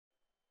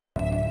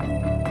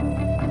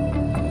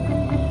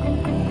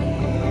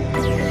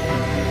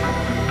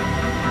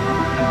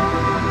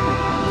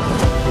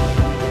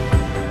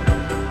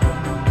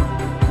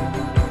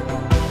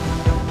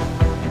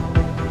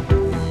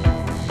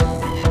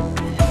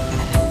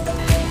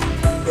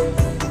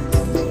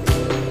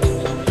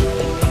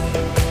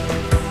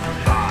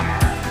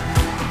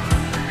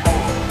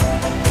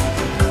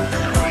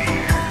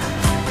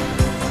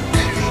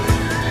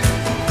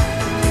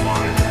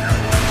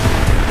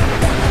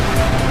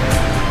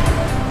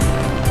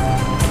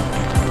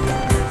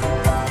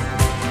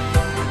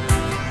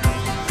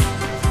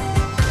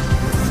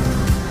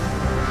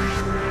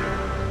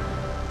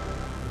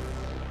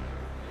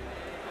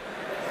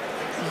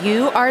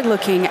are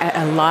looking at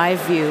a live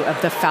view of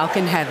the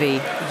Falcon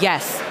Heavy,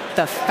 yes,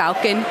 the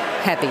Falcon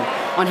Heavy,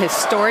 on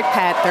historic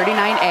pad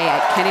 39A at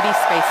Kennedy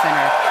Space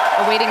Center,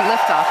 awaiting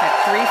liftoff at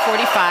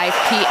 3:45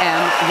 p.m.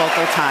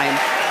 local time.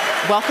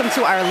 Welcome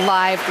to our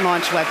live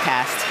launch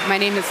webcast. My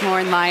name is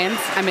Lauren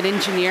Lyons. I'm an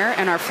engineer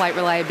in our flight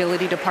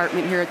reliability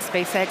department here at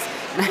SpaceX,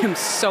 and I am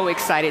so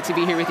excited to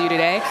be here with you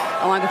today,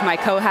 along with my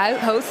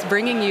co-hosts,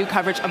 bringing you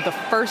coverage of the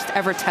first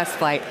ever test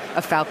flight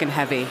of Falcon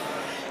Heavy.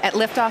 At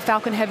liftoff,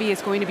 Falcon Heavy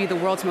is going to be the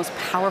world's most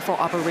powerful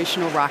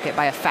operational rocket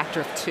by a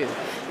factor of 2.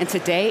 And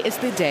today is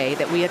the day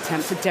that we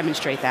attempt to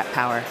demonstrate that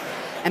power.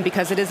 And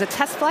because it is a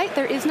test flight,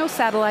 there is no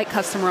satellite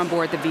customer on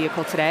board the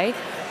vehicle today,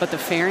 but the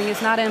fairing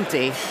is not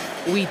empty.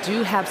 We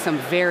do have some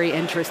very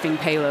interesting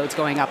payloads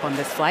going up on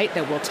this flight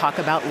that we'll talk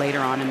about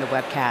later on in the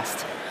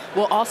webcast.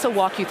 We'll also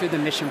walk you through the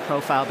mission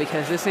profile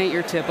because this ain't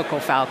your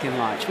typical Falcon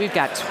launch. We've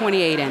got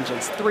 28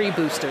 engines, 3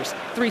 boosters,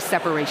 3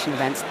 separation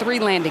events, 3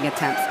 landing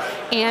attempts,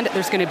 and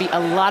there's going to be a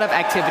lot of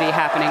activity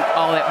happening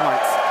all at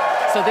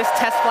once. So this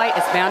test flight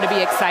is bound to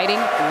be exciting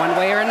one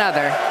way or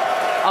another.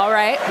 All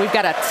right, we've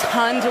got a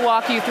ton to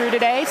walk you through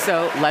today,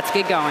 so let's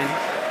get going.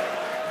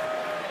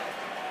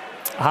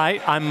 Hi,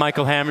 I'm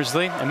Michael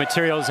Hammersley, a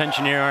materials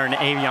engineer in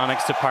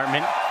avionics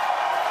department.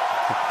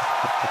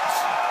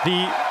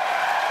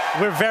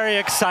 We're very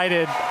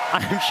excited.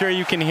 I'm sure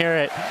you can hear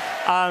it.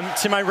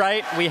 To my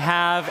right, we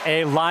have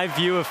a live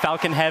view of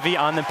Falcon Heavy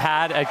on the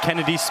pad at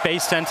Kennedy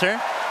Space Center.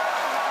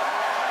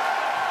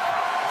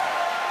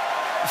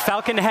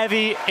 Falcon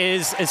Heavy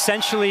is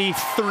essentially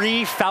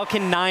 3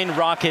 Falcon 9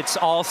 rockets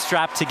all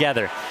strapped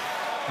together,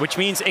 which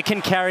means it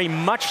can carry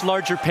much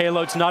larger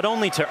payloads not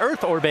only to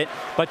Earth orbit,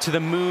 but to the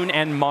Moon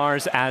and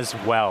Mars as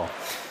well.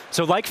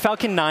 So like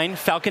Falcon 9,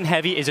 Falcon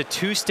Heavy is a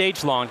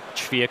 2-stage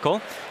launch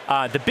vehicle.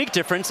 The big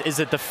difference is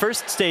that the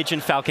first stage in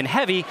Falcon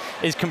Heavy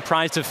is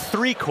comprised of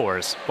 3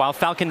 cores, while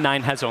Falcon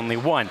 9 has only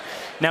 1.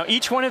 Now,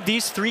 each one of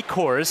these 3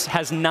 cores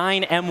has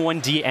 9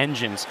 M1D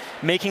engines,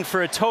 making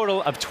for a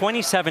total of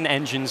 27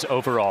 engines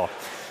overall.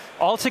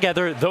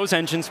 Altogether, those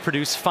engines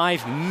produce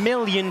 5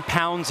 million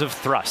pounds of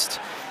thrust,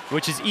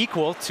 which is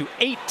equal to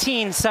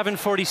 18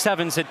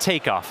 747s at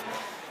takeoff.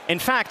 In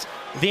fact,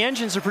 the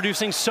engines are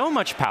producing so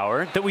much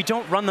power that we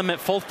don't run them at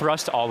full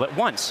thrust all at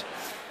once.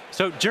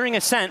 So during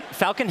ascent,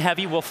 Falcon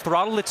Heavy will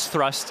throttle its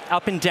thrust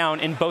up and down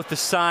in both the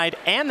side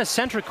and the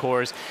center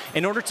cores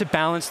in order to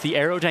balance the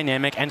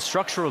aerodynamic and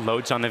structural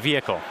loads on the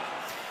vehicle.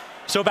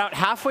 So about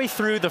halfway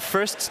through the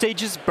first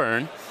stage's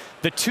burn,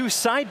 the 2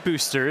 side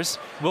boosters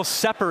will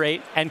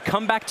separate and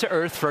come back to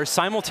Earth for a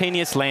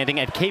simultaneous landing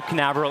at Cape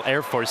Canaveral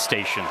Air Force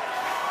Station.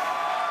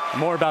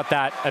 More about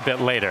that a bit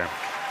later.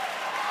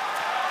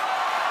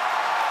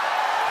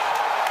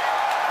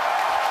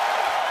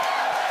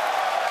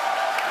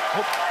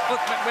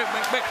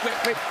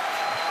 Wait.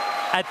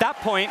 At that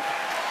point,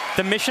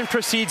 the mission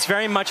proceeds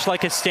very much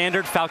like a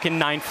standard Falcon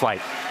 9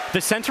 flight.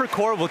 The center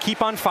core will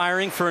keep on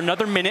firing for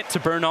another minute to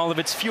burn all of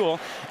its fuel,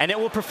 and it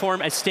will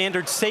perform a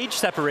standard stage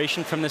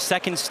separation from the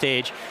second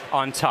stage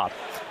on top.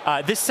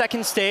 This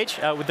second stage,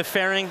 with the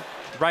fairing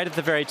right at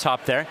the very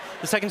top there,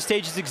 the second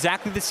stage is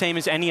exactly the same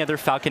as any other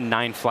Falcon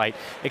 9 flight,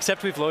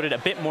 except we've loaded a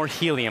bit more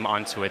helium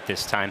onto it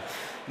this time.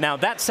 Now,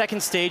 that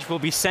second stage will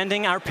be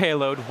sending our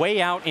payload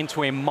way out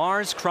into a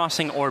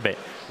Mars-crossing orbit,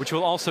 which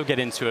we'll also get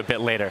into a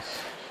bit later.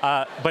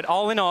 But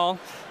all in all,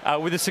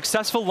 with a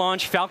successful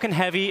launch, Falcon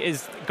Heavy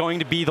is going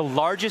to be the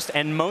largest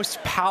and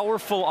most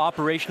powerful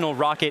operational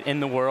rocket in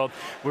the world.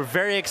 We're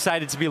very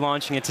excited to be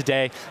launching it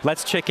today.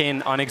 Let's check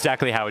in on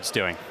exactly how it's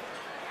doing.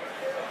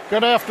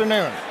 Good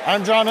afternoon.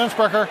 I'm John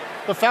Innsbrucker,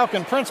 the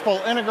Falcon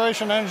Principal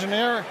Integration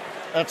Engineer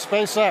at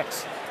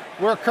SpaceX.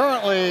 We're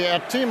currently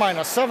at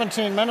T-minus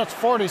 17 minutes,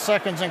 40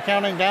 seconds and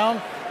counting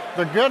down.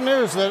 The good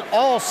news is that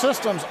all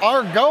systems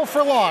are go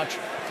for launch.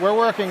 We're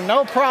working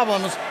no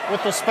problems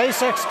with the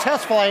SpaceX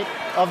test flight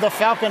of the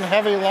Falcon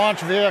Heavy launch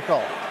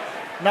vehicle.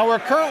 Now we're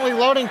currently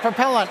loading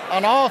propellant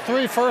on all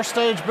 3 first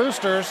stage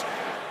boosters,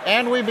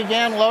 and we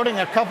began loading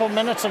a couple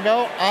minutes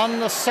ago on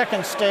the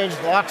second stage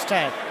LOX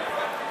tank.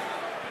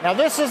 Now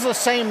this is the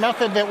same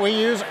method that we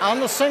use on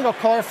the single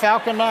core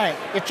Falcon 9.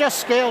 It just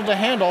scaled to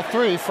handle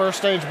 3 first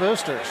stage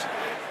boosters.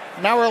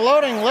 Now we're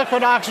loading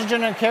liquid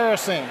oxygen and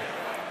kerosene.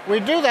 We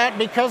do that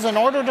because in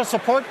order to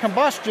support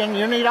combustion,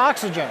 you need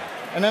oxygen.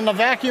 And in the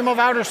vacuum of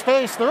outer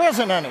space, there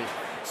isn't any.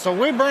 So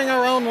we bring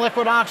our own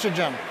liquid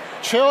oxygen,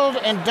 chilled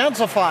and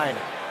densified.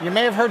 You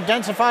may have heard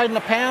densified in the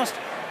past.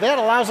 That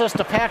allows us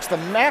to pack the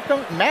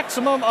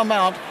maximum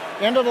amount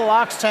into the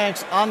LOX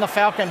tanks on the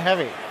Falcon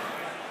Heavy.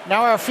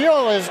 Now our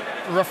fuel is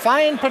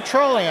refined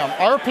petroleum,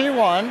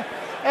 RP1.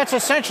 That's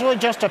essentially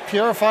just a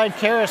purified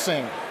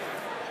kerosene.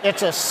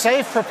 It's a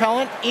safe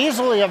propellant,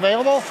 easily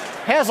available,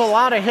 has a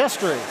lot of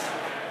history.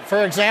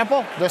 For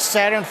example, the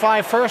Saturn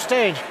V first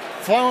stage,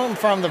 flown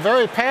from the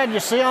very pad you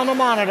see on the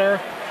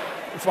monitor,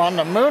 on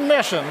the moon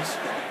missions,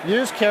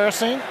 used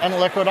kerosene and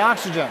liquid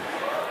oxygen.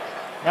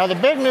 Now the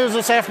big news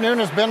this afternoon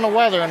has been the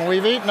weather, and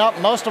we've eaten up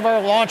most of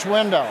our launch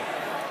window.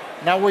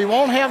 Now we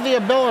won't have the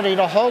ability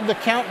to hold the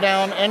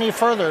countdown any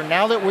further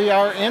now that we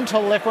are into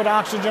liquid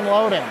oxygen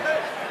loading.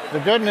 The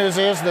good news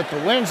is that the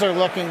winds are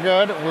looking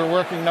good. We're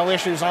working no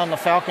issues on the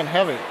Falcon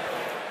Heavy.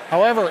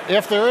 However,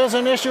 if there is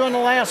an issue in the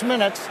last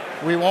minutes,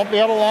 we won't be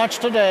able to launch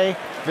today.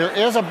 There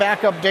is a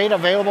backup date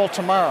available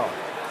tomorrow.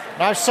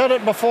 And I've said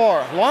it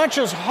before, launch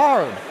is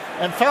hard,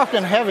 and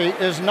Falcon Heavy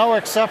is no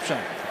exception.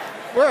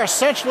 We're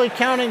essentially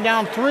counting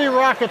down 3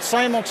 rockets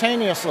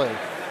simultaneously.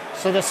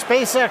 So the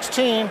SpaceX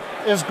team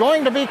is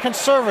going to be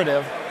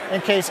conservative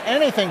in case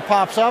anything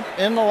pops up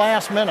in the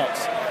last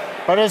minutes.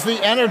 But as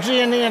the energy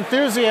and the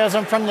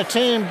enthusiasm from the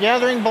team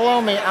gathering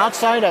below me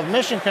outside of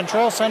Mission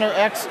Control Center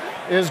X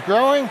is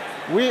growing,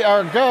 we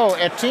are go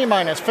at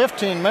T-minus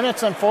 15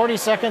 minutes and 40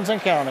 seconds and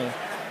counting.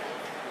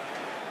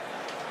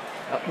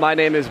 My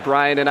name is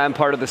Brian, and I'm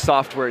part of the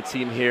software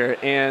team here,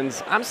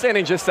 and I'm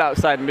standing just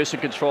outside Mission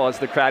Control as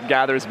the crowd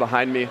gathers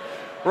behind me.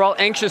 We're all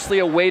anxiously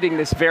awaiting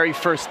this very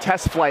first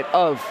test flight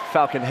of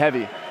Falcon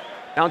Heavy.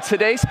 Now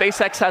today,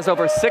 SpaceX has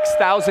over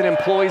 6,000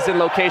 employees in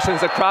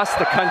locations across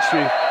the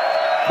country,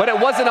 but it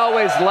wasn't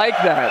always like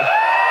that.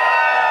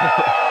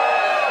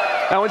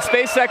 Now when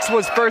SpaceX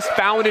was first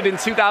founded in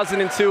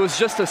 2002, it was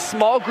just a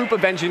small group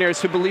of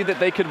engineers who believed that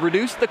they could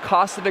reduce the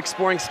cost of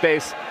exploring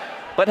space,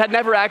 but had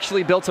never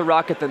actually built a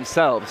rocket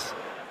themselves.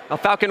 Now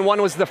Falcon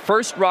 1 was the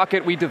first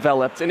rocket we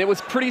developed, and it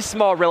was pretty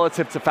small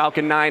relative to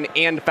Falcon 9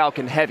 and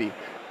Falcon Heavy.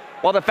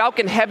 While the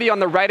Falcon Heavy on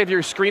the right of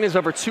your screen is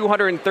over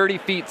 230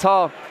 feet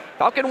tall,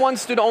 Falcon 1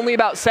 stood only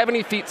about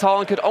 70 feet tall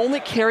and could only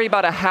carry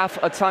about a half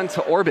a ton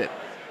to orbit.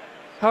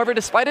 However,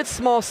 despite its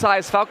small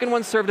size, Falcon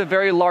 1 served a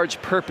very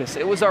large purpose.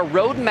 It was our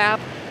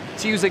roadmap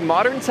to using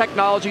modern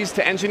technologies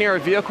to engineer a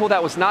vehicle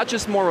that was not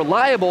just more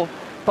reliable,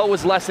 but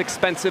was less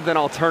expensive than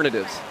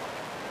alternatives.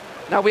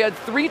 Now, we had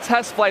 3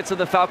 test flights of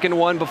the Falcon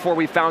 1 before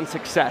we found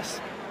success.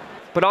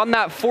 But on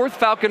that 4th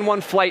Falcon 1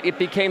 flight, it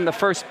became the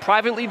first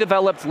privately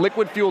developed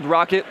liquid-fueled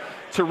rocket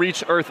to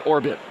reach Earth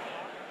orbit.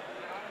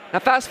 Now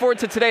fast forward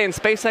to today, and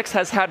SpaceX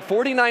has had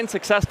 49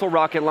 successful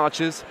rocket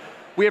launches.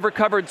 We have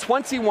recovered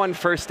 21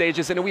 first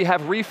stages, and we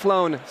have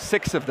reflown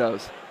 6 of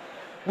those.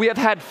 We have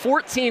had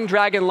 14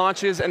 Dragon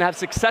launches and have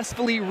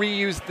successfully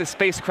reused the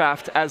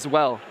spacecraft as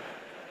well.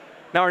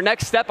 Now our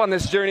next step on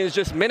this journey is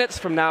just minutes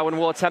from now when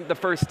we'll attempt the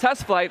first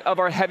test flight of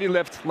our heavy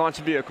lift launch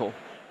vehicle.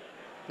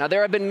 Now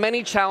there have been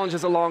many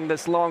challenges along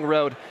this long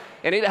road,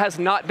 and it has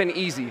not been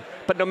easy,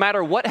 but no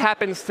matter what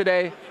happens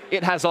today,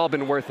 it has all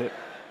been worth it.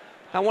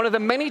 Now one of the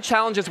many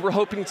challenges we're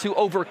hoping to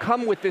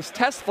overcome with this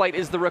test flight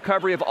is the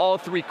recovery of all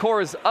 3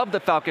 cores of the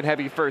Falcon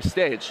Heavy first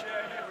stage.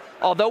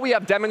 Although we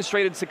have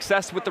demonstrated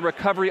success with the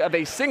recovery of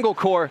a single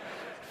core,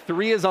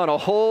 3 is on a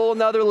whole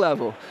nother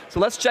level. So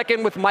let's check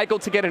in with Michael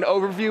to get an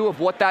overview of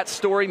what that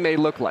story may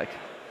look like.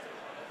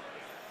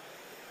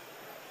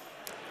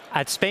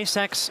 At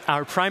SpaceX,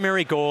 our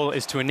primary goal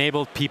is to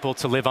enable people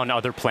to live on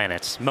other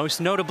planets, most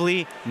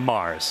notably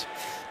Mars.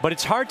 But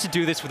it's hard to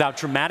do this without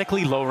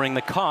dramatically lowering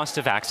the cost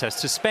of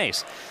access to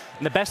space.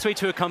 And the best way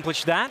to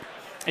accomplish that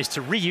is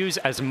to reuse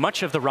as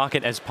much of the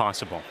rocket as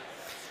possible.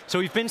 So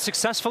we've been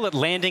successful at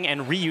landing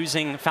and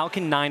reusing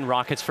Falcon 9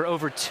 rockets for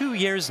over 2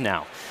 years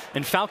now.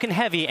 And Falcon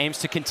Heavy aims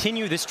to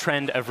continue this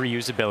trend of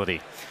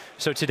reusability.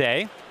 So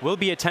today, we'll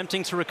be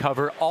attempting to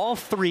recover all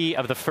 3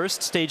 of the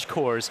first stage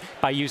cores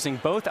by using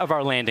both of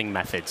our landing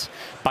methods,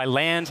 by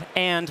land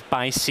and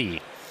by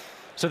sea.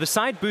 So the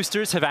side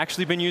boosters have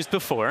actually been used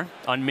before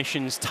on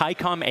missions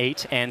TICOM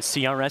 8 and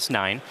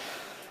CRS-9.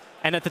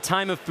 And at the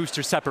time of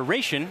booster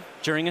separation,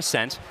 during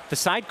ascent, the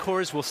side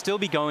cores will still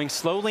be going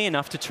slowly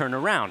enough to turn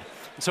around.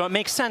 So it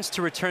makes sense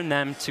to return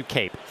them to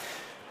Cape.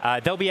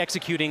 They'll be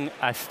executing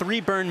a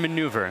 3-burn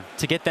maneuver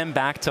to get them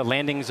back to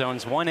landing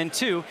zones 1 and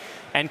 2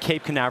 and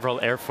Cape Canaveral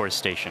Air Force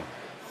Station.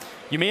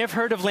 You may have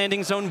heard of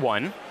landing zone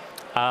 1.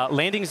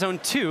 Landing zone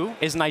 2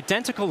 is an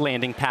identical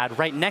landing pad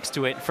right next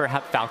to it for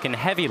Falcon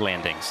Heavy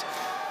landings.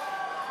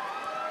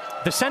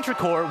 The center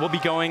core will be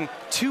going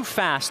too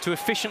fast to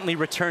efficiently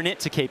return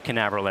it to Cape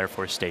Canaveral Air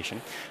Force Station.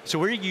 So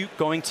we're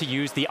going to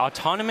use the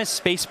autonomous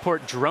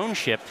spaceport drone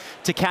ship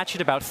to catch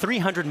it about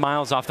 300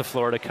 miles off the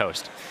Florida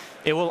coast.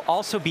 It will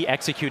also be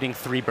executing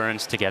 3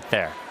 burns to get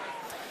there.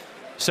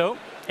 So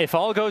if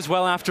all goes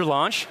well after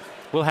launch,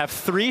 we'll have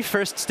 3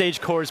 first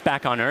stage cores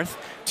back on Earth,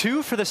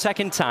 2 for the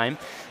second time,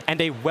 and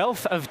a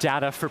wealth of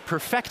data for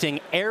perfecting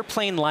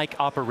airplane-like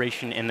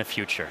operation in the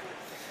future.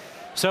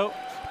 So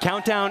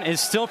countdown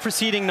is still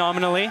proceeding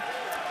nominally.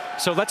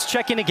 So let's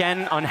check in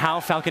again on how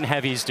Falcon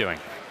Heavy is doing.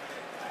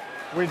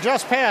 We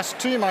just passed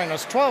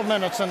T-minus 12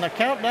 minutes in the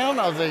countdown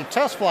of the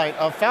test flight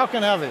of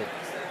Falcon Heavy.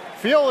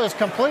 Fuel is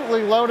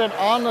completely loaded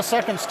on the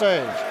second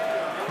stage.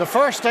 The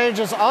first stage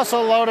is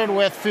also loaded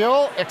with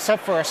fuel,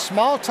 except for a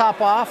small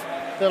top-off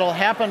that'll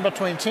happen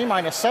between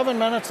T-minus 7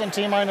 minutes and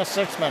T-minus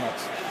 6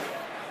 minutes.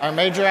 Our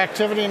major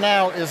activity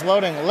now is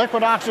loading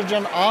liquid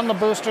oxygen on the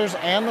boosters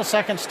and the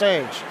second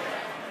stage.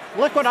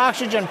 Liquid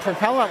oxygen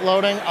propellant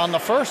loading on the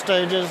first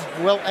stages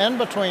will end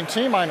between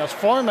T-minus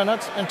 4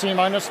 minutes and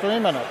T-minus 3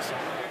 minutes.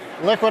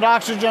 Liquid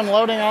oxygen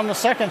loading on the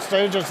second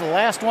stage is the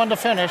last one to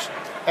finish,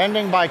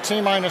 ending by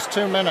T-minus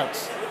 2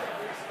 minutes.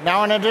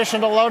 Now, in addition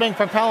to loading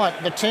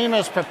propellant, the team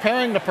is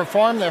preparing to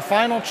perform their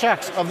final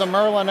checks of the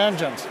Merlin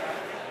engines.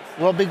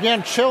 will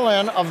begin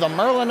chill-in of the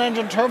Merlin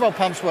engine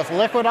turbopumps with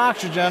liquid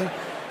oxygen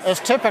as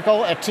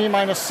typical at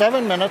T-minus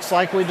 7 minutes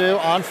like we do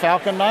on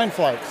Falcon 9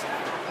 flights.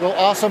 We'll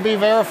also be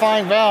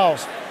verifying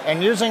valves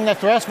and using the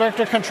thrust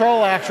vector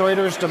control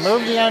actuators to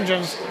move the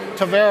engines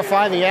to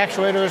verify the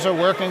actuators are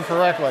working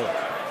correctly.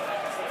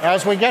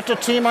 As we get to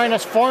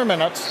T-minus 4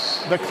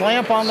 minutes, the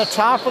clamp on the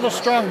top of the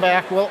strung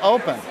back will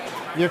open.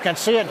 You can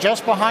see it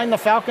just behind the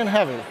Falcon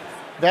Heavy.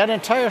 That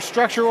entire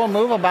structure will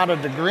move about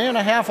 1.5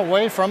 degrees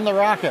away from the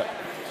rocket.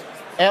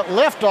 At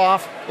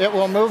liftoff, it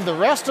will move the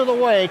rest of the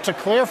way to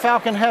clear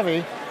Falcon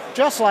Heavy,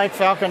 just like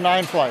Falcon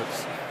 9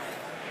 flights.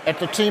 At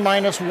the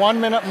T-minus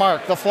 1 minute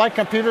mark, the flight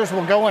computers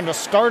will go into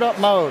startup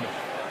mode.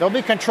 They'll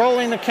be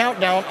controlling the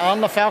countdown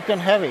on the Falcon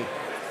Heavy.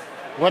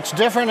 What's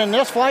different in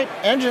this flight?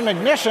 Engine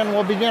ignition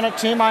will begin at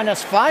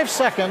T-minus 5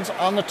 seconds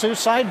on the 2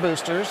 side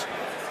boosters,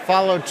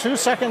 followed 2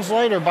 seconds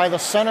later by the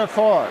center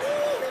core.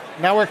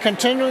 Now we're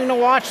continuing to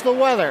watch the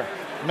weather,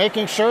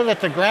 making sure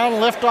that the ground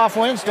liftoff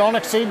winds don't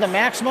exceed the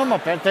maximum,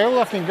 but they're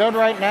looking good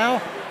right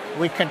now.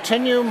 We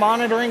continue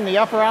monitoring the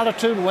upper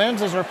altitude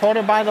winds as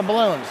reported by the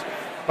balloons.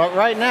 But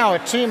right now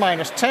at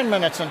T-minus 10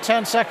 minutes and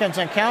 10 seconds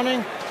and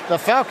counting, the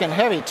Falcon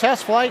Heavy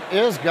test flight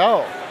is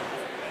go.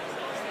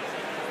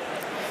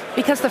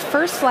 Because the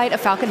first flight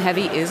of Falcon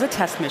Heavy is a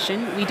test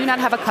mission, we do not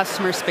have a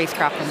customer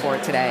spacecraft on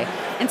board today.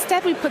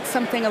 Instead, we put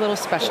something a little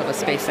special with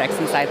SpaceX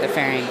inside the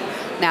fairing.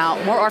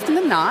 Now, more often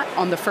than not,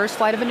 on the first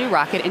flight of a new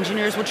rocket,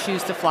 engineers will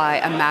choose to fly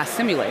a mass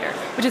simulator,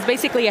 which is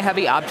basically a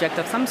heavy object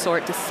of some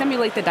sort to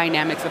simulate the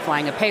dynamics of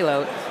flying a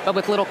payload, but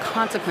with little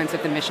consequence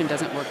if the mission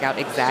doesn't work out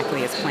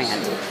exactly as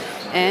planned.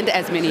 And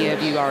as many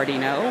of you already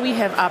know, we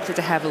have opted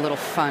to have a little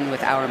fun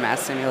with our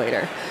mass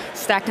simulator.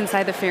 Stacked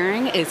inside the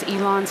fairing is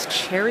Elon's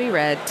cherry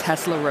red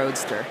Tesla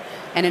Roadster,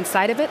 and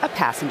inside of it, a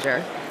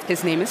passenger.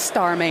 His name is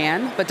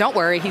Starman, but don't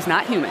worry, he's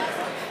not human.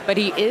 But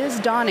he is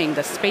donning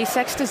the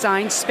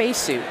SpaceX-designed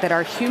spacesuit that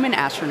our human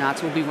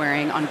astronauts will be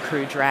wearing on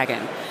Crew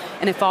Dragon.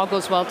 And if all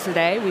goes well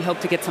today, we hope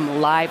to get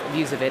some live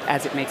views of it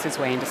as it makes its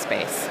way into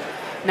space.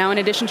 Now, in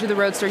addition to the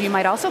Roadster, you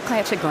might also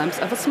catch a glimpse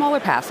of a smaller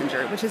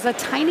passenger, which is a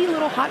tiny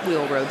little Hot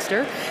Wheel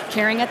Roadster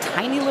carrying a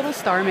tiny little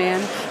Starman,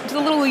 which is a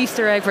little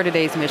Easter egg for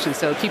today's mission,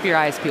 so keep your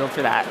eyes peeled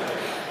for that.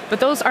 But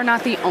those are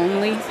not the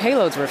only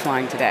payloads we're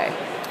flying today.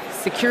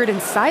 Secured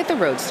inside the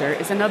Roadster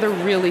is another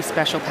really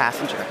special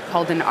passenger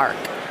called an ARC.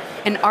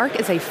 An ARC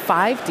is a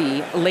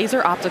 5D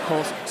laser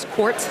optical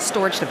quartz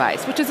storage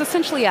device, which is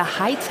essentially a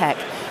high-tech,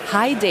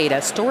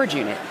 high-data storage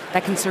unit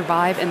that can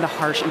survive in the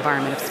harsh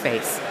environment of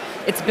space.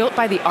 It's built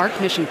by the ARC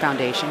Mission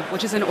Foundation,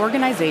 which is an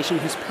organization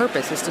whose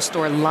purpose is to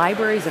store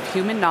libraries of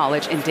human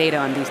knowledge and data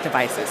on these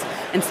devices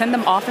and send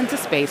them off into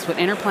space with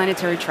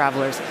interplanetary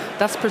travelers,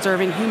 thus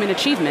preserving human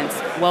achievements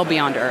well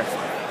beyond Earth.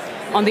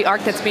 On the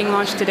ARC that's being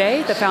launched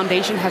today, the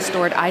Foundation has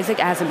stored Isaac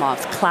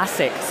Asimov's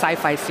classic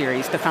sci-fi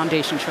series, the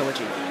Foundation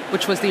Trilogy,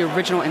 which was the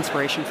original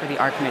inspiration for the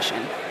ARC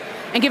mission.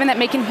 And given that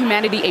making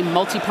humanity a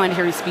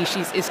multiplanetary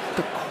species is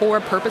the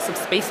core purpose of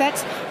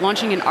SpaceX,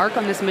 launching an ARC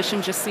on this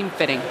mission just seemed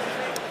fitting.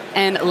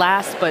 And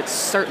last but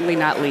certainly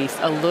not least,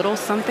 a little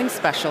something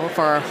special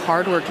for our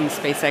hardworking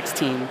SpaceX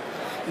team.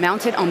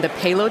 Mounted on the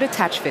payload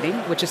attach fitting,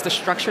 which is the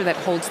structure that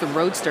holds the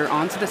Roadster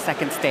onto the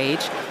second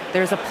stage,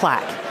 there's a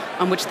plaque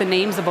on which the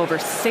names of over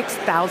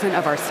 6,000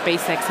 of our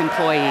SpaceX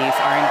employees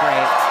are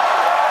engraved.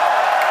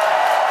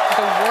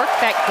 The work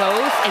that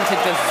goes into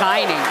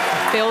designing,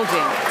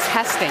 building,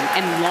 testing,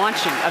 and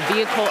launching a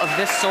vehicle of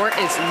this sort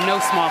is no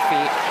small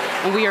feat.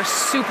 And we are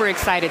super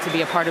excited to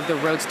be a part of the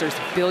Roadster's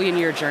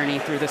billion-year journey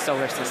through the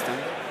solar system.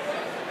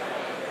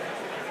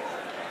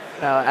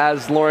 Now,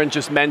 as Lauren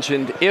just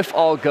mentioned, if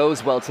all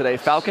goes well today,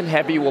 Falcon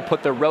Heavy will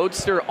put the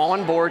Roadster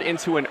on board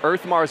into an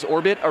Earth-Mars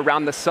orbit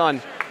around the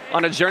sun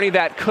on a journey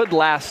that could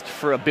last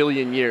for 1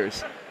 billion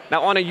years.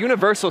 Now, on a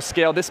universal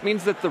scale, this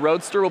means that the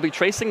Roadster will be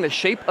tracing the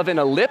shape of an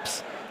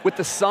ellipse with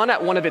the sun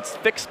at one of its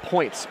fixed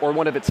points, or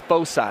one of its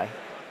foci.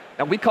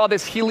 Now, we call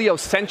this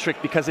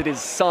heliocentric because it is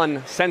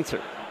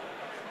sun-centered.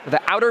 The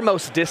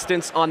outermost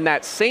distance on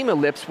that same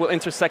ellipse will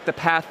intersect the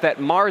path that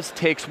Mars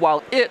takes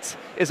while it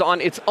is on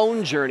its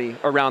own journey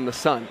around the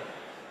sun.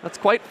 That's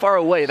quite far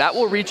away. That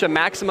will reach a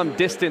maximum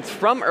distance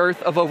from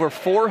Earth of over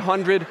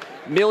 400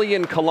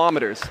 million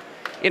kilometers.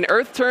 In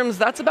Earth terms,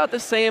 that's about the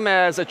same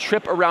as a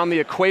trip around the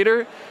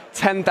equator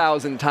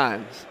 10,000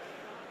 times.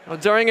 Now,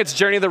 during its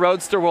journey, the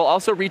Roadster will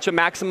also reach a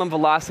maximum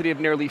velocity of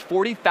nearly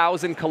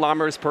 40,000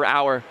 kilometers per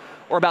hour,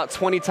 or about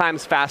 20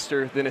 times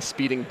faster than a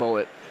speeding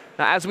bullet.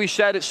 Now, as we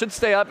said, it should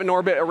stay up in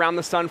orbit around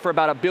the sun for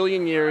about 1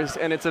 billion years,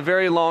 and it's a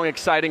very long,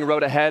 exciting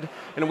road ahead,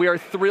 and we are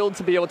thrilled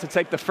to be able to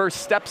take the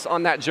first steps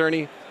on that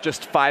journey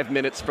just 5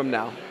 minutes from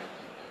now.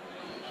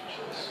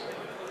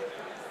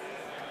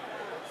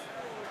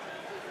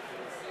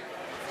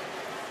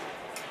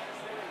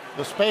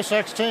 The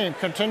SpaceX team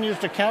continues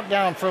to count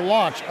down for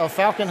launch of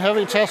Falcon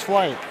Heavy test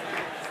flight.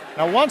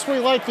 Now, once we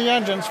light the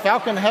engines,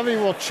 Falcon Heavy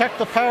will check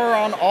the power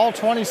on all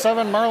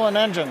 27 Merlin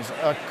engines,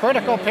 a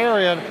critical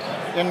period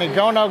in the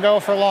go, no-go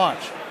for launch.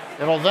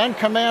 It'll then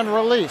command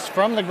release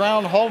from the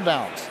ground hold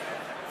downs.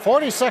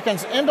 40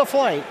 seconds into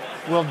flight,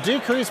 we'll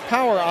decrease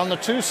power on the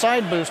 2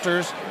 side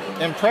boosters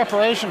in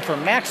preparation for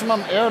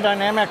maximum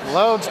aerodynamic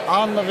loads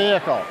on the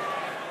vehicle.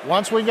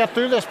 Once we get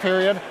through this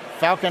period,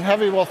 Falcon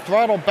Heavy will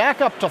throttle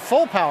back up to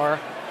full power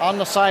on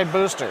the side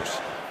boosters.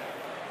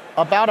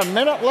 About half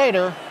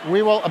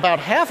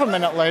a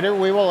minute later,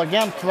 we will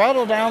again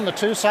throttle down the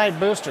 2 side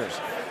boosters.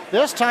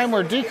 This time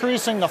we're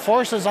decreasing the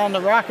forces on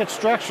the rocket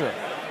structure.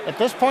 At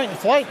this point in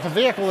flight, the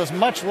vehicle is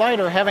much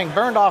lighter, having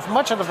burned off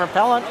much of the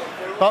propellant,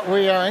 but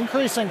we are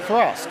increasing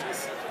thrust.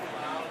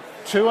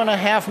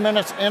 2.5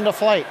 minutes into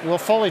flight, we'll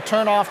fully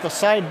turn off the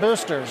side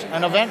boosters,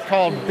 an event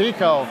called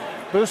BECO,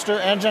 Booster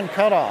Engine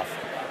Cutoff.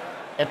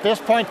 At this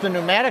point, the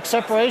pneumatic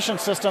separation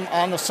system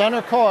on the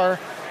center core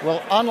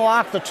will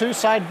unlock the 2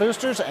 side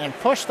boosters and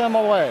push them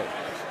away.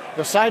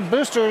 The side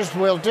boosters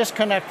will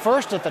disconnect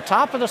first at the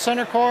top of the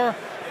center core,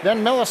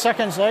 then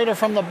milliseconds later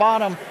from the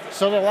bottom,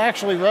 so they'll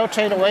actually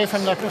rotate away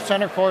from the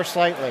center core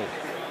slightly.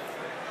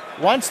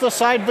 Once the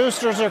side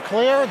boosters are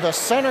clear, the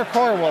center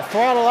core will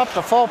throttle up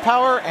to full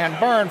power and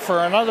burn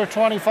for another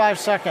 25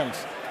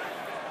 seconds.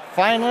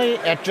 Finally,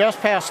 at just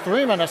past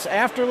 3 minutes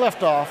after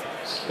liftoff,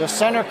 the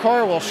center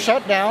core will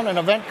shut down, an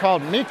event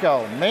called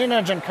MECO, Main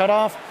Engine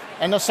Cutoff,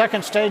 and the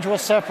second stage will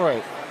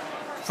separate.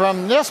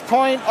 From this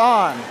point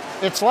on,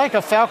 it's like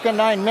a Falcon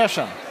 9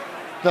 mission.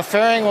 The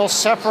fairing will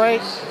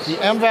separate, the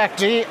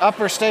MVAC-D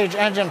upper stage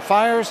engine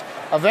fires,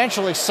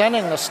 eventually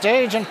sending the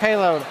stage and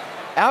payload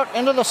out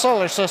into the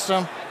solar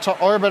system to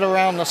orbit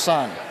around the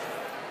sun.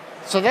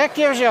 So that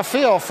gives you a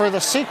feel for the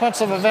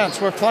sequence of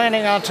events we're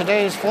planning on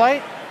today's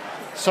flight.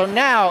 So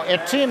now,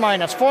 at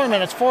T-minus 4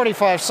 minutes,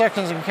 45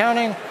 seconds and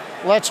counting,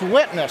 let's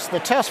witness the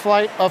test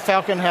flight of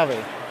Falcon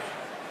Heavy.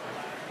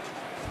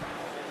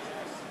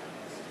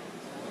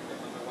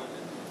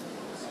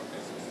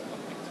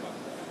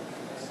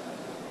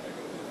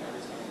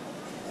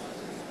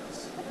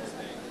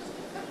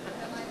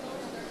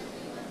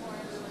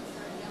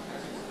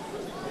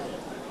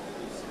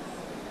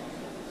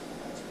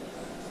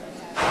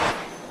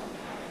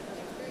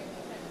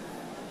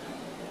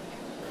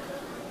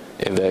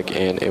 MVAC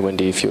and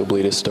A1D fuel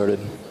bleed is started.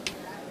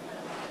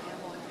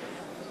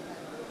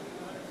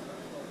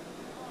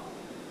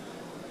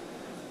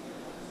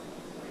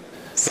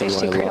 Safety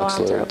Inline critical locks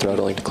arms are low, open.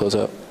 throttling to close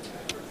out.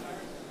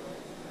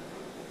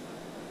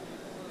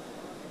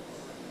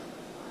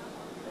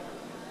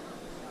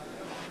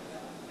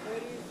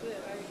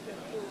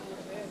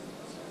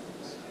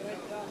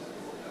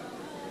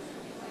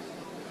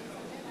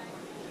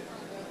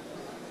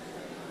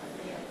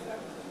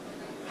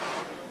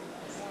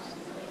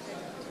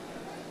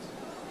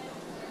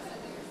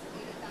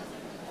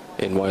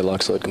 NY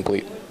lock slide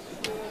complete.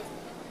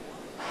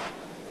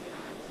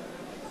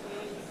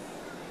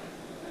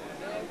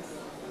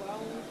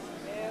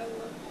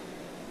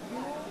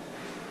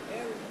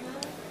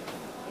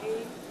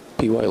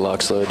 PY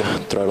lock slide,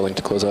 throttling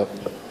to close out.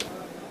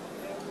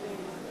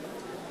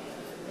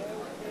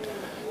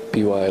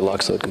 PY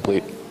lock slide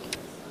complete.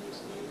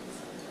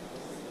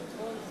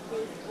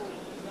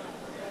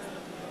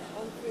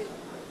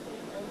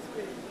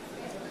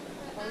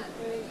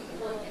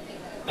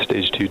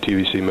 Stage 2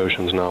 TVC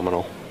motion's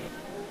nominal.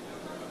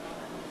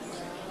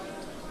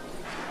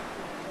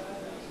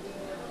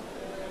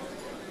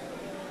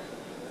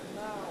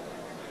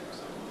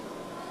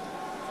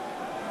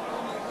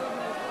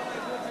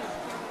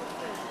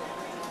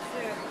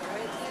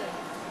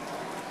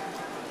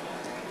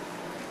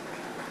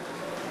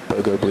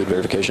 BOGO bleed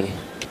verification.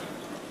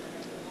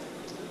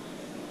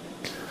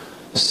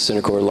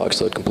 Center core lock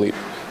slide complete.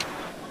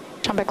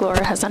 Strombeck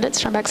lower has ended.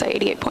 Strombeck's at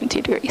 88.2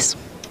 degrees.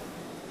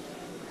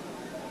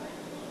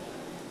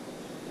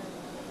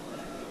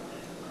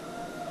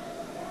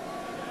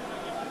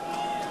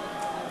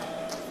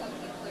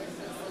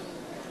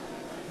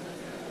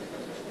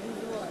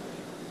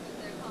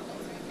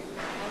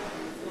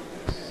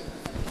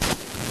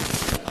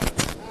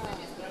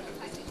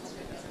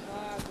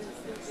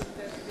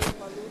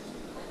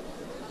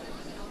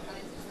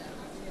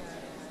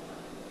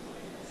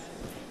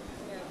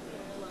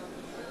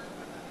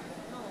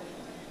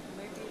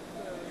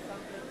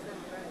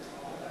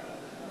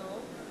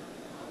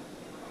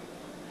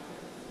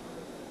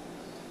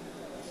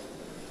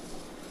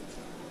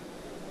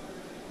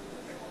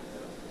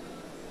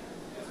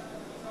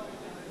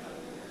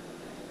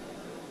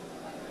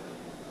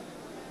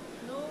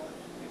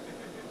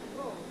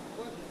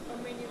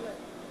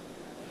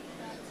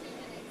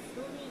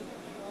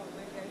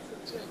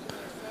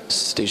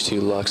 Stage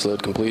 2 locks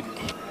load complete.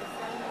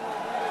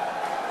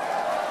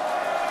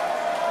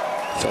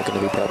 Falcon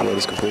Heavy prop load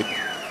is complete.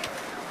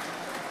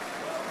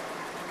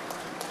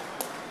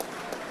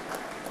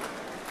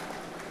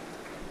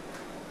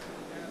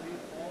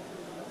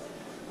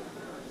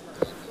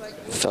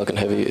 Falcon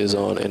Heavy is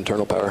on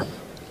internal power.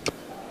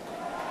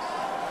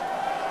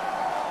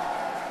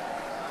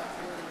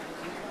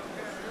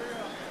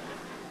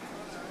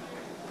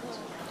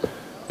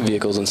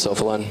 Vehicles in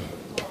self-align.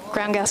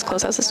 Ground gas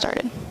closeouts has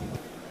started.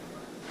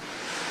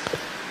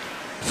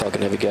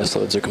 Falcon Heavy gas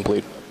loads are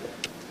complete.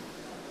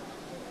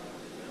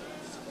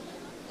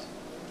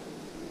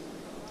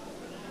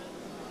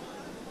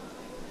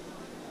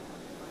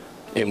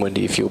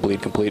 M1D fuel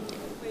bleed complete.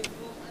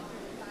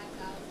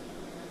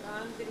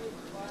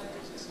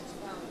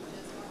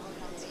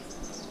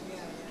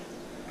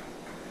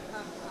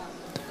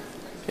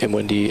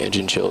 M1D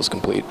engine chill is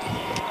complete.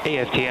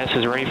 AFTS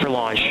is ready for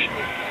launch.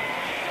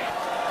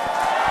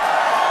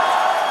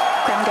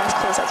 Ground gas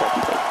closeouts are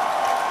complete.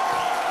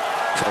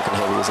 Falcon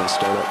Heavy is in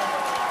startup.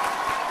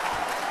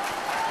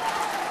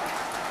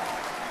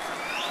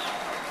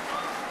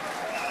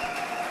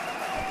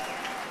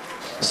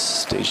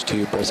 Stage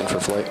 2 pressing for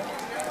flight.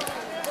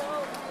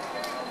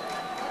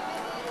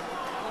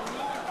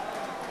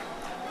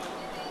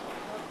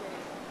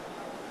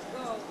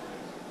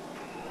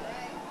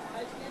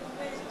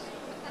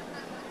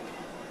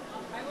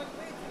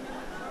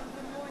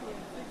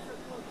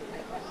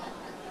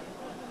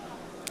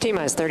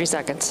 T-minus 30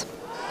 seconds.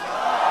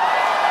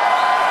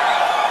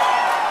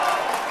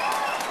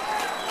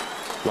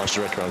 Launch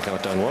director on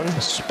countdown 1.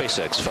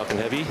 SpaceX, Falcon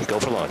Heavy, go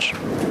for launch.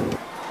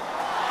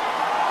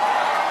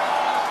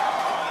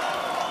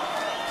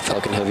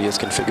 Falcon Heavy is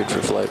configured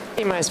for flight.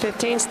 T-minus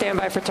 15,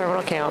 standby for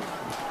terminal count.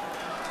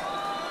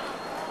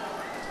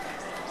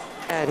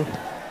 10,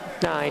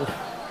 9,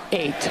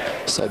 8.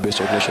 Side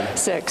booster ignition.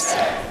 6,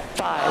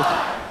 5,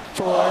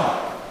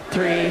 4,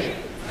 3,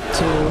 2,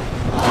 0.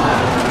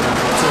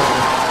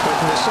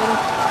 Ignition.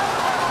 Off.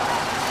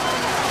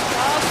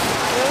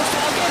 Go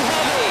Falcon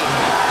Heavy.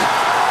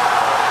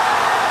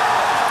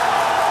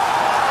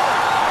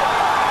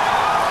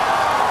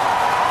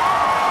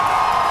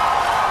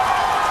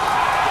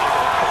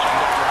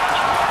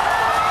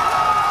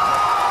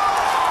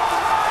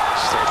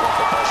 Stage 1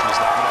 propulsion is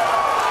nominal.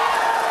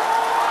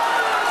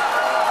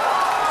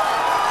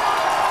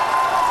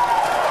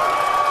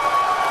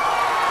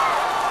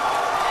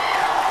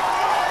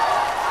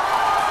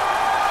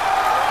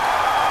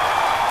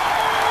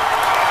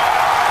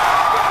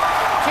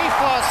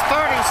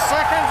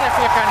 Seconds, if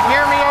you can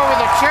hear me over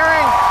the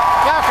cheering.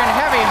 Falcon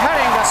Heavy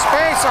heading to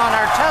space on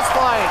our test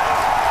flight.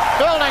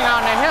 Building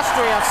on the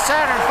history of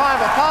Saturn V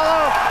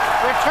Apollo,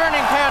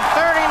 returning pad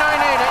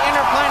 39A to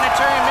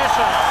interplanetary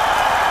mission.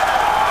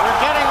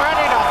 We're getting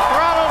ready to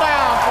throttle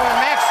down for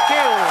max Q.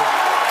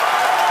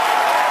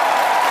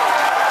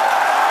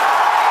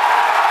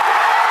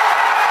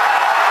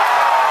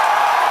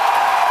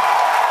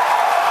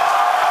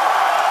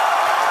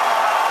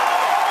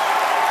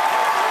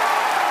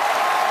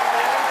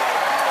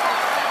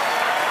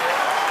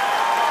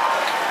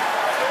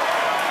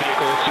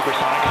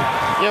 Supersonic.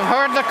 You've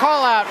heard the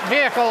call out.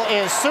 Vehicle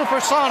is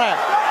supersonic.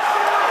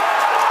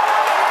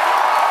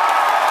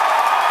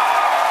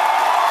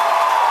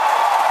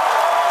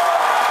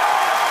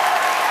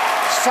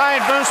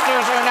 Side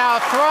boosters are now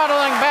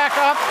throttling back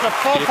up to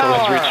full Vehicle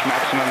power. has reached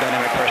maximum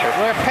dynamic pressure.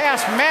 We're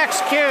past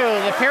max Q,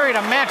 the period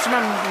of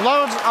maximum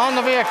loads on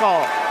the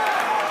vehicle.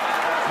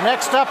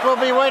 Next up, we'll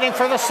be waiting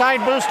for the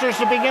side boosters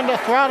to begin to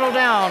throttle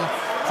down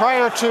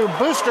prior to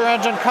booster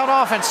engine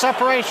cutoff and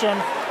separation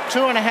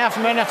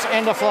 2.5 minutes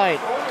into flight.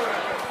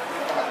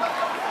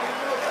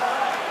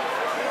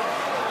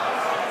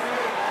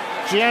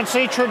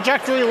 GNC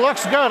trajectory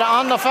looks good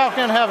on the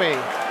Falcon Heavy.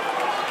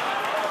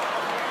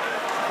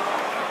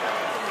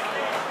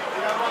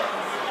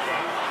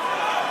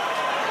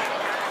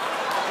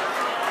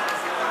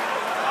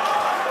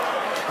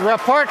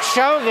 Reports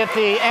show that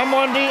the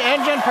M1D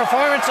engine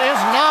performance is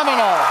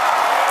nominal.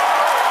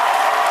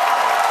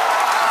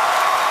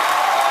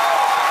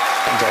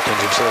 Contact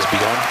engine sales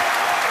begun.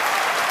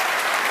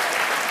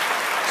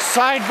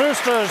 Side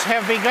boosters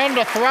have begun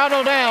to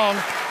throttle down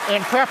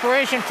in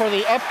preparation for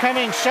the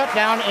upcoming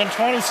shutdown in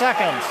 20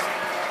 seconds.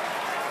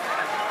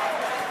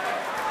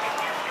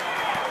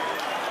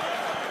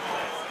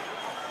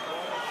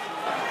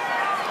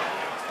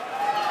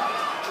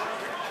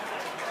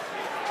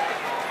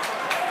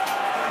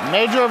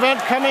 Major event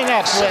coming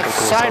up with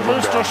side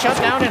booster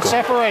shutdown and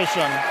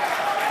separation.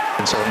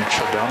 Inside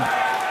shutdown.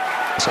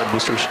 Side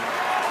boosters.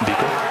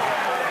 Beaker.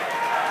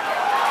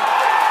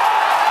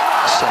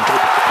 Center.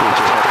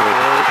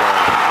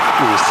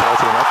 We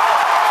south and up.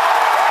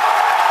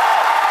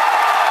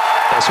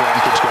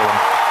 S1 keeps going.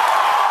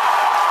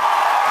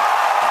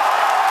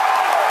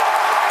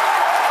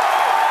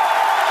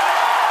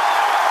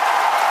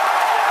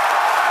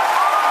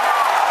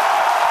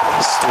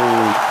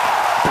 Still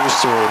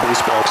booster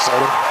baseball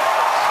excited.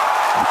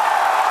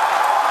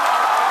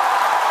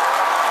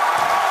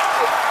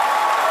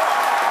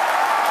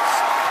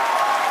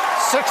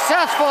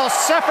 Successful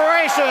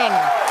separation.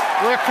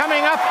 We're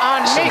coming up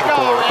on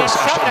Nico and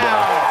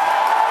shutdown.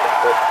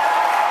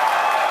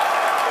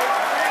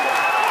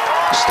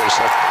 Stay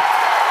set.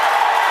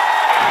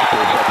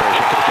 Good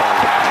separation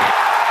confirmed.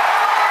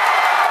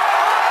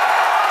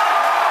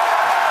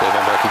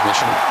 Event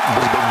recognition.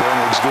 This big burn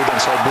looks good on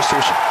side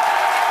boosters.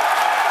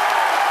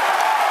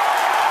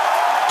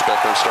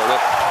 Spectrum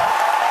startup.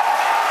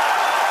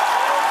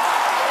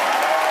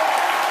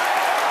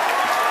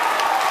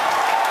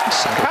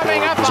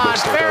 Coming up on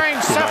fairing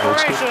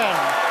separation.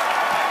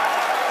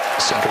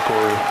 Center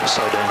core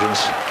side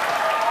engines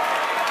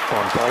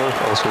on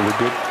power, also look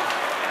good.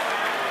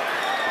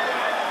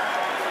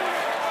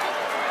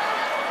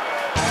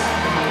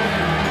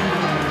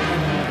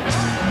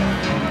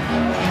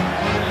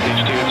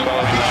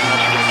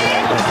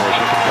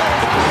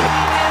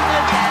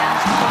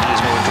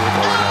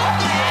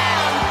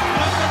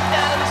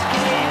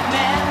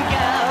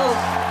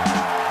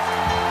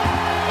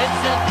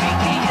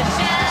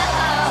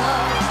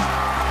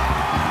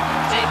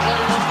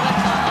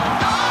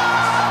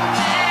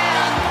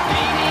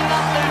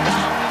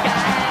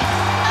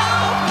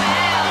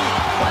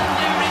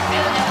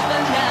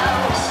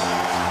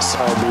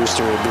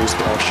 booster boost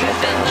back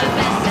shutdown.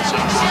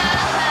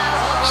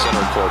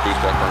 Center core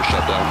boost back burn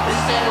shutdown.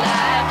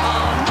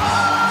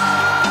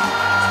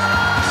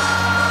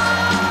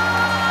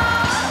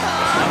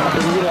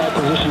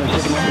 Acquisition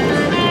of signal.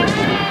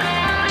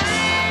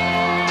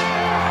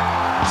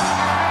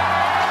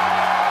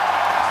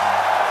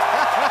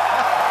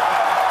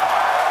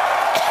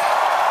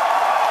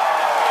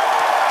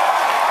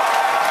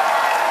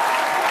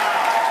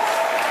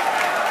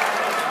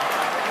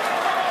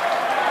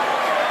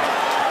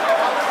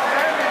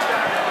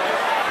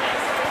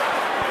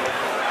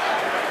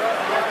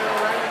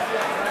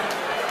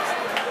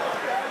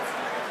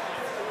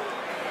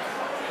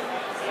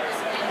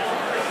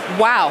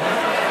 Wow.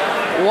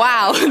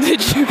 Wow,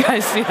 did you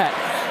guys see that?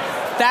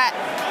 That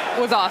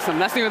was awesome.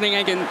 That's the only thing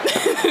I can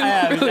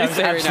really that was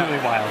say absolutely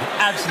right now. wild.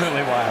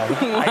 Absolutely wild.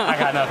 I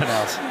got nothing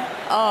else.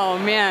 Oh,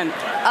 man.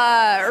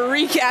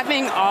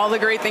 Recapping all the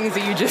great things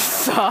that you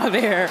just saw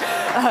there.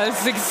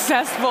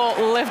 Successful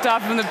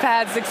liftoff from the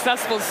pad,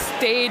 successful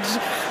stage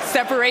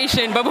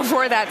separation, but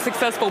before that,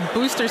 successful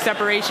booster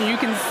separation. You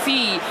can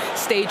see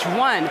stage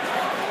one.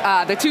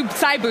 The two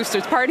side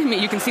boosters, pardon me,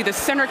 you can see the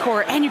center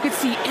core, and you can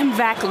see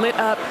MVAC lit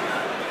up.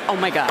 Oh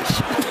my gosh.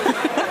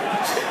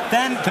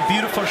 Then the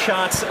beautiful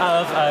shots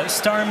of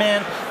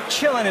Starman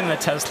chilling in the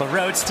Tesla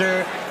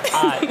Roadster.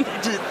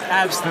 Just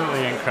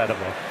absolutely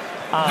incredible.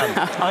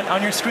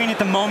 On your screen at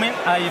the moment,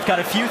 you've got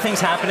a few things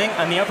happening.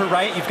 On the upper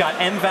right, you've got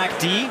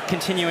MVAC-D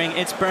continuing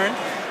its burn.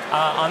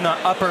 On the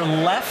upper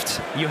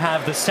left, you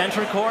have the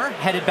center core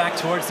headed back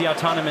towards the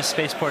autonomous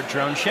spaceport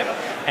drone ship.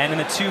 And in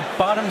the two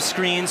bottom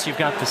screens, you've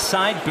got the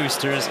side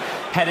boosters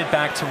headed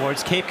back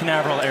towards Cape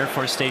Canaveral Air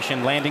Force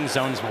Station, landing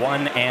zones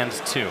 1 and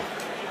 2.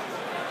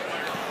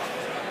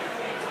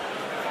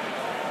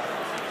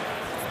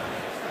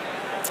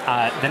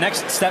 The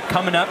next step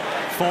coming up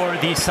for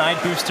the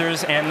side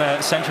boosters and the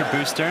center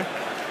booster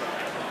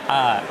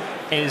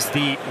is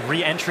the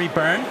re-entry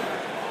burn.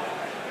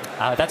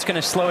 That's going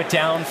to slow it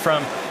down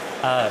from,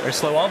 or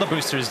slow all the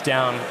boosters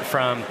down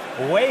from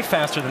way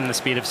faster than the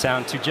speed of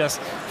sound to just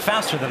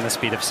faster than the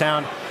speed of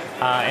sound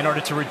in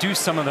order to reduce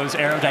some of those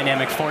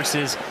aerodynamic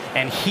forces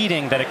and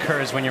heating that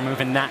occurs when you're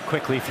moving that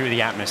quickly through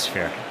the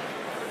atmosphere.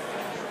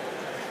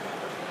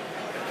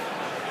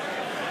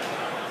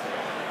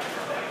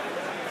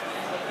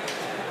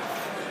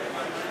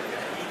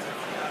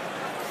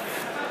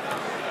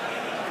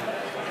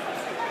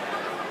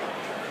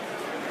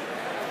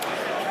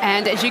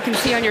 And as you can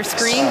see on your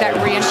screen, that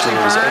re-entry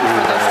burn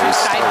for those two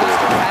side boosters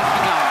has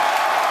begun.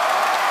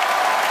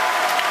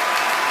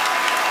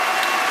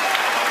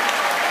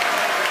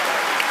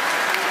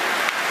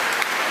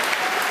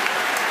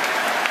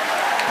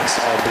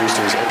 Side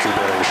boosters entry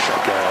burn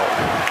shut down.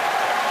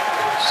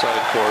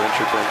 Side core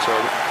entry burn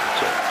target.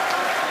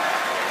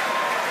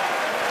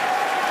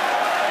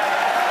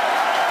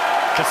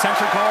 The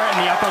center core in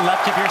the upper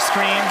left of your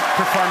screen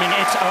performing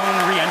its own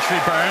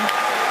re-entry burn.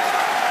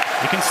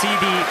 You can see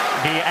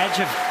the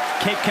edge of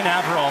Cape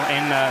Canaveral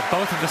in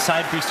both of the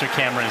side booster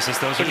cameras as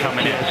those are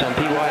coming in. Some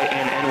PY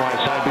and NY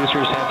side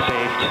boosters have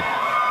saved.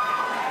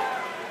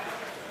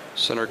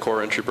 Center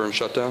core entry burn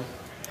shutdown.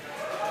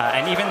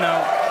 And even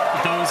though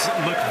those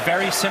look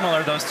very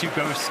similar, those two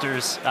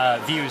boosters'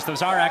 views,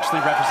 those are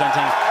actually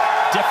representing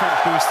different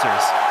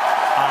boosters.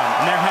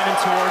 And they're heading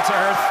towards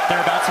Earth. They're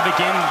about to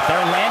begin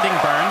their landing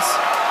burns.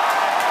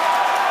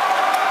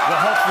 We'll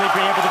hopefully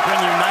be able to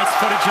bring you nice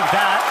footage of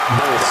that.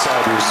 Both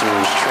side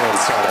boosters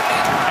transonic.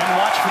 And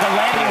watch for the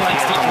landing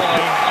lights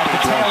deploy at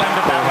the tail end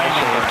of that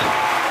landing burn.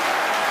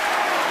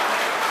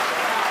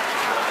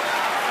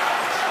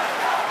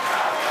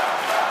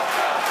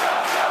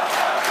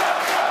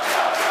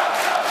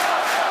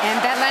 And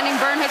that landing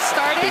burn has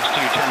started.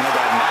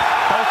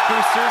 Both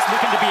boosters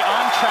looking to be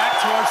on track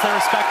towards their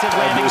respective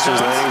landing zones.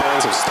 Landing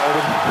burns have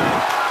started.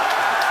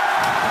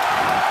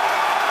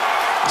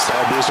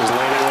 Side boosters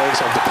landing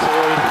legs have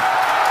deployed.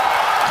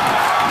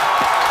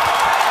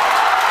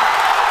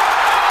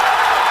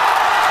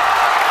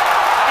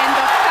 And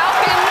the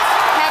Falcons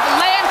have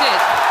landed.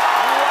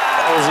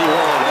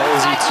 LZ1,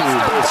 LZ2,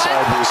 both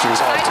side boosters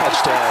have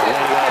touchdown.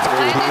 Landing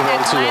operators move on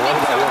to 11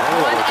 by 1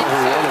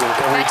 recovery 1 and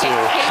recovery 2.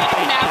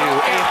 And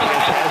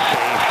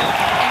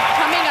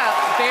coming up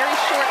very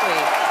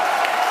shortly,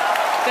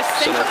 the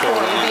center core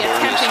will be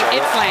attempting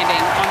its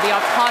landing on the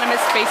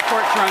autonomous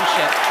spaceport drone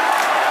ship.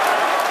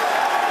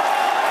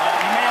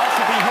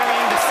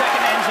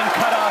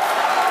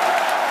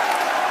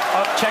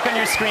 Check on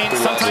your screen.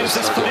 Sometimes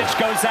this footage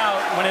goes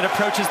out when it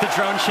approaches the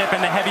drone ship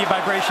and the heavy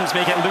vibrations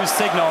make it lose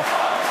signal.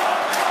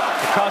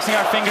 We're crossing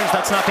our fingers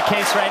that's not the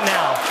case right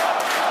now.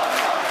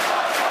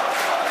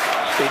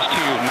 Stage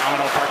 2,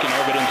 nominal parking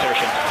orbit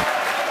insertion.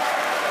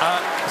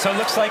 So it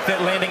looks like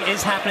that landing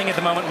is happening at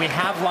the moment. We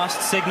have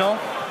lost signal.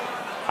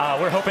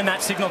 We're hoping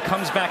that signal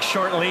comes back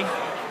shortly.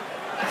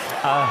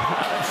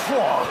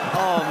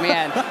 Oh,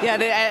 man. Yeah,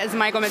 as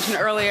Michael mentioned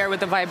earlier with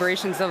the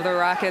vibrations of the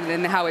rocket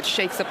and how it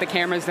shakes up the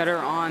cameras that are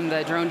on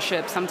the drone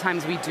ship,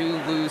 sometimes we do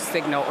lose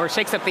signal or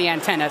shakes up the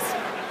antennas.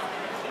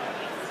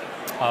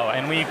 Oh,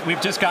 and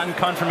we've just gotten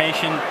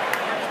confirmation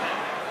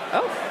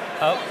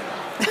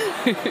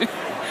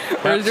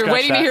We're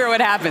waiting to hear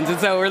what happens, and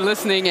so we're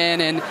listening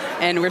in,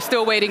 and we're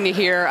still waiting to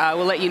hear.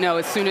 We'll let you know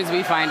as soon as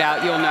we find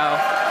out. You'll know.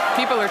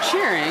 People are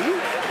cheering,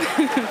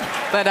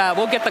 but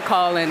we'll get the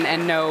call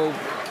and know,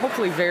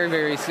 hopefully very,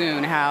 very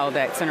soon, how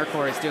that center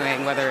core is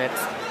doing, whether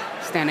it's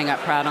standing up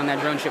proud on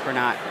that drone ship or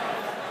not.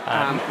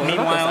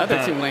 Meanwhile,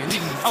 other two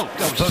landings.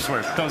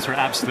 Those were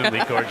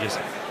absolutely gorgeous.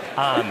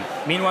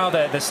 Meanwhile,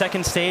 the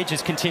second stage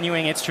is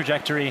continuing its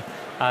trajectory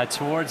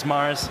towards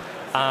Mars.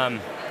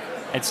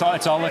 It's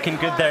all looking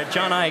good there.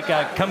 John,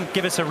 come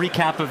give us a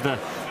recap of the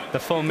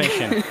full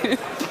mission.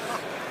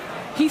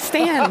 He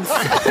stands. Well,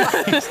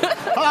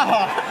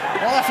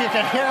 if you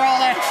could hear all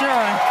that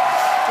cheering,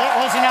 it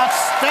was an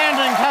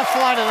outstanding test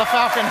flight of the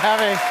Falcon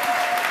Heavy.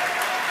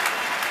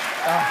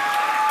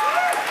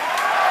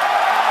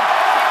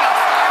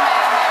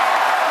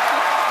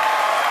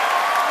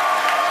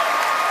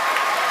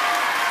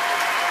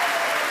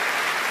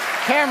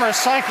 Camera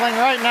cycling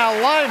right now.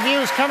 Live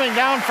views coming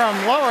down from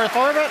low Earth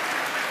orbit.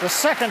 The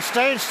second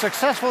stage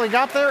successfully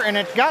got there, and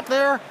it got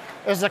there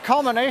as the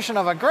culmination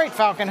of a great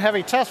Falcon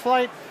Heavy test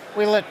flight.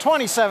 We lit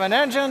 27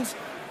 engines,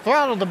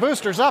 throttled the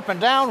boosters up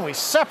and down. We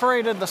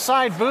separated the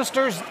side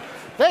boosters.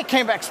 They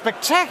came back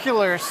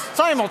spectacular,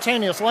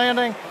 simultaneous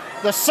landing.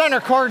 The center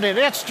core did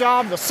its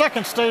job. The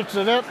second stage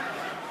did it.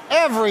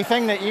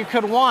 Everything that you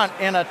could want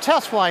in a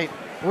test flight,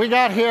 we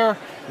got here.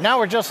 Now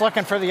we're just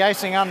looking for the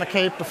icing on the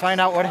cake to find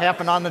out what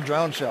happened on the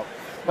drone ship.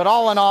 But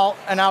all in all,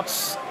 an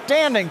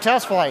outstanding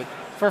test flight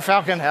for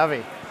Falcon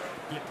Heavy.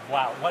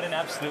 Wow, what an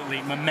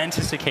absolutely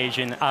momentous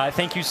occasion.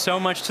 Thank you so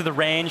much to the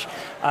range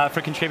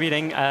for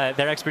contributing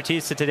their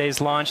expertise to today's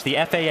launch, the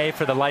FAA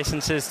for the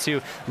licenses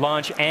to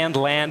launch and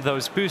land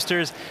those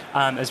boosters,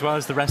 as well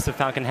as the rest of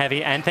Falcon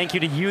Heavy. And thank you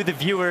to you, the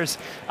viewers,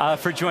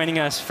 for joining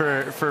us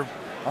for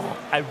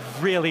a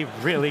really,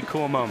 really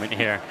cool moment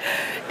here.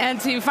 And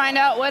to find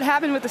out what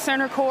happened with the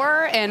center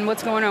core and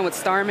what's going on with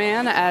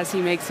Starman as he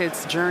makes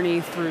its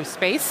journey through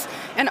space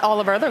and all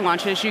of our other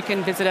launches, you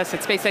can visit us at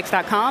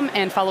SpaceX.com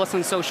and follow us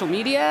on social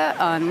media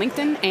on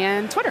LinkedIn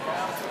and Twitter.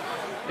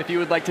 If you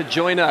would like to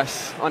join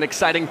us on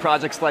exciting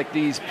projects like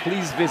these,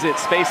 please visit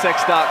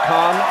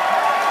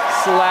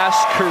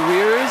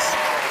SpaceX.com/careers.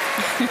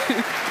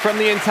 From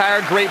the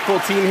entire grateful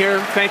team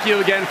here, thank you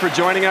again for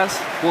joining us.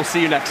 We'll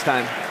see you next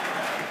time.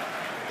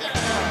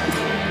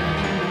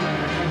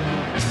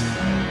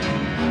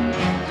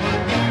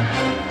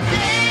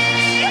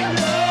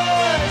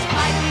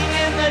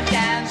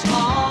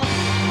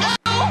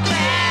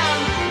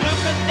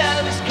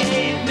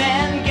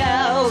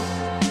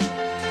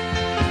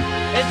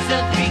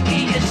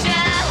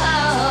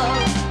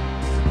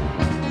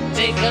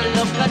 Take a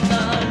look at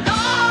the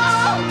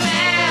low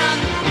man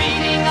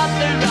beating up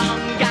the wrong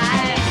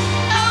guy.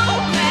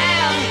 Oh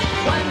man,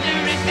 wonder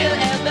if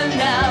you'll ever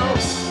know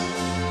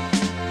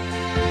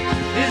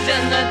who's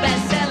in the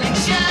best-selling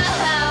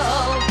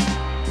show.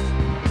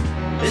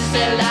 Is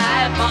there